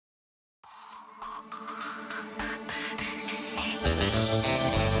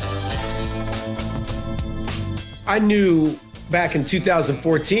I knew back in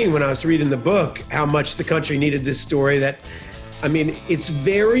 2014 when I was reading the book how much the country needed this story. That, I mean, it's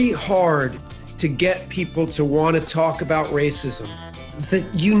very hard to get people to want to talk about racism. The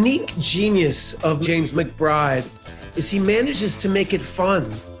unique genius of James McBride is he manages to make it fun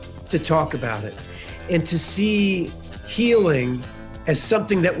to talk about it and to see healing as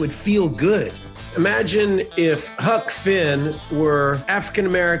something that would feel good. Imagine if Huck Finn were an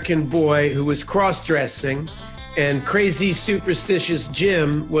African-American boy who was cross-dressing and crazy superstitious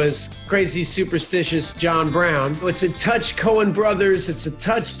Jim was crazy superstitious John Brown. It's a touch Coen Brothers, it's a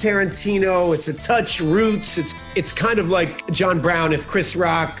touch Tarantino, it's a touch Roots. It's kind of like John Brown if Chris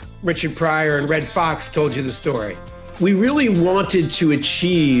Rock, Richard Pryor, and Red Fox told you the story. We really wanted to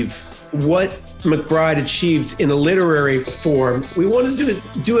achieve what McBride achieved in a literary form. We wanted to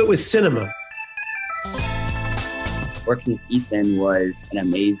do it with cinema. Working with Ethan was an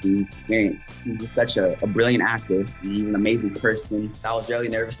amazing experience. He's just such a brilliant actor. He's an amazing person. I was really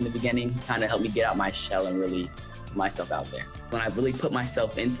nervous in the beginning, kind of helped me get out my shell and really put myself out there. When I really put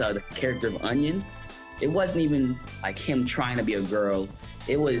myself into the character of Onion, it wasn't even like him trying to be a girl.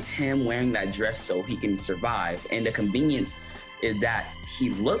 It was him wearing that dress so he can survive. And the convenience is that he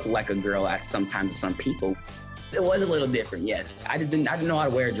looked like a girl at sometimes to some people. It was a little different, yes. I didn't know how to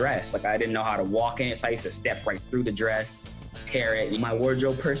wear a dress. Like I didn't know how to walk in it, so I used to step right through the dress, tear it. My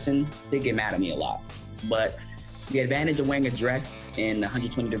wardrobe person, they get mad at me a lot. But the advantage of wearing a dress in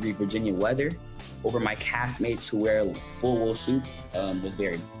 120-degree Virginia weather over my castmates who wear full wool suits was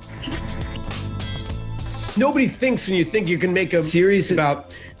very. Nobody thinks when you think you can make a series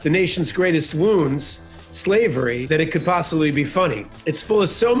about the nation's greatest wounds, slavery, that it could possibly be funny. It's full of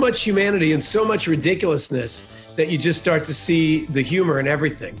so much humanity and so much ridiculousness that you just start to see the humor in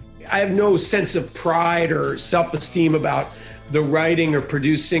everything. I have no sense of pride or self-esteem about the writing or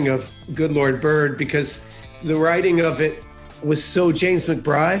producing of Good Lord Bird because the writing of it was so James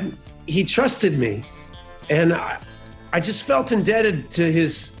McBride. He trusted me, and I just felt indebted to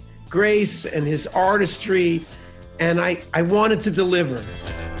his grace and his artistry, and I wanted to deliver.